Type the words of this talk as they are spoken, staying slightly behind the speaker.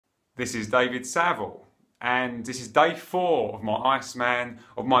This is David Saville, and this is day 4 of my Iceman,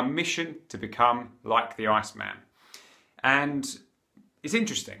 of my mission to become like the Iceman. And it's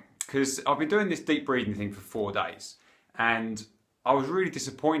interesting because I've been doing this deep breathing thing for 4 days, and I was really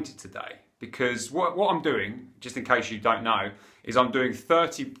disappointed today because what I'm doing, just in case you don't know, is I'm doing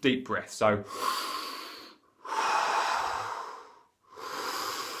 30 deep breaths. So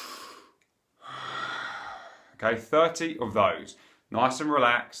okay, 30 of those, nice and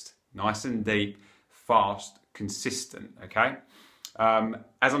relaxed, nice and deep, fast, consistent, okay?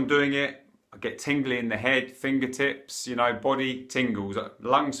 As I'm doing it, I get tingly in the head, fingertips, you know, body tingles,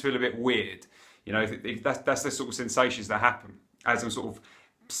 lungs feel a bit weird. You know, that's the sort of sensations that happen as I'm sort of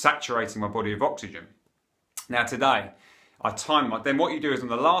saturating my body with oxygen. Now today, I time, then what you do is on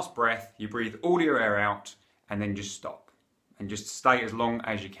the last breath, you breathe all your air out and then just stop and just stay as long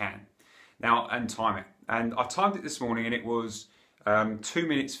as you can. Now, and time it. And I timed it this morning and it was 2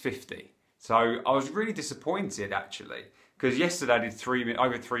 minutes 50. So I was really disappointed actually, because yesterday I did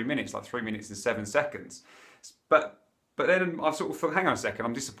over 3 minutes, like 3 minutes and 7 seconds. But then I sort of thought, hang on a second,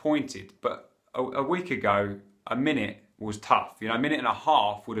 I'm disappointed. But a week ago, a minute was tough. You know, a minute and a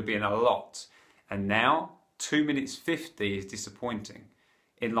half would have been a lot. And now 2 minutes 50 is disappointing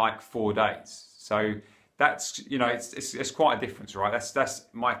in like 4 days. So that's, you know, it's quite a difference, right? That's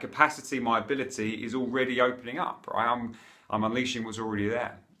my capacity, my ability is already opening up, right? I'm unleashing what's already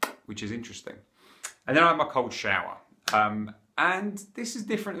there, which is interesting. And then I have my cold shower. And this is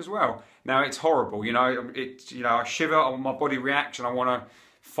different as well. Now it's horrible, you know, I shiver, my body reacts and I want to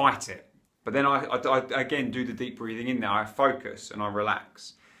fight it. But then I again do the deep breathing in there, I focus and I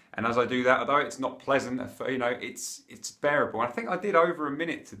relax. And as I do that, although it's not pleasant, you know, it's bearable. And I think I did over a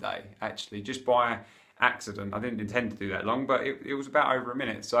minute today, actually, just by accident. I didn't intend to do that long, but it was about over a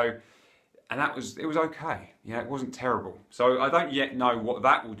minute. So, and it was okay. You know, it wasn't terrible. So I don't yet know what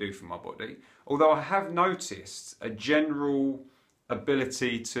that will do for my body. Although I have noticed a general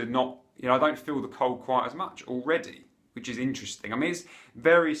ability to not, you know, I don't feel the cold quite as much already, which is interesting. I mean, it's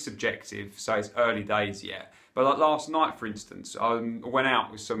very subjective, so it's early days yet. But like last night, for instance, I went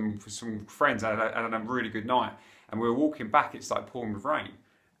out with some friends and I had a really good night. And we were walking back, it started pouring with rain.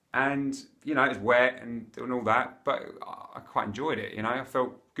 And, you know, it was wet and all that, but I quite enjoyed it, you know, I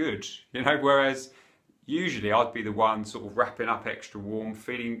felt good, you know, whereas usually I'd be the one sort of wrapping up extra warm,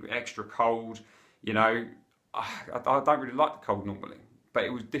 feeling extra cold, you know, I don't really like the cold normally, but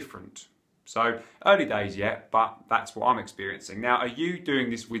it was different. So early days yet, but that's what I'm experiencing. Now, are you doing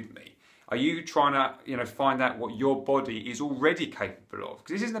this with me? Are you trying to, you know, find out what your body is already capable of?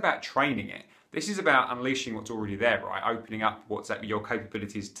 Because this isn't about training it. This is about unleashing what's already there, right? Opening up what's at your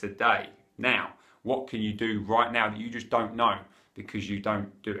capabilities today. Now, what can you do right now that you just don't know because you don't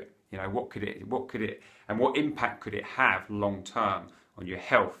do it? You know, what could it, and what impact could it have long term on your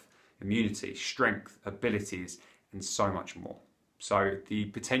health, immunity, strength, abilities, and so much more. So the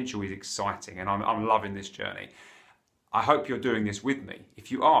potential is exciting, and I'm loving this journey. I hope you're doing this with me.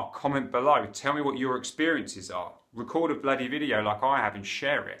 If you are, comment below. Tell me what your experiences are. Record a bloody video like I have and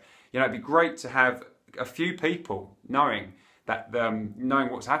share it. You know, it'd be great to have a few people knowing that,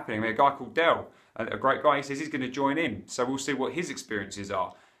 knowing what's happening. I mean, a guy called Dell, a great guy, he says he's going to join in. So we'll see what his experiences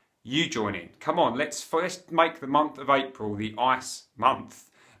are. You join in. Come on, let's make the month of April the Ice Month.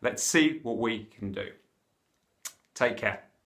 Let's see what we can do. Take care.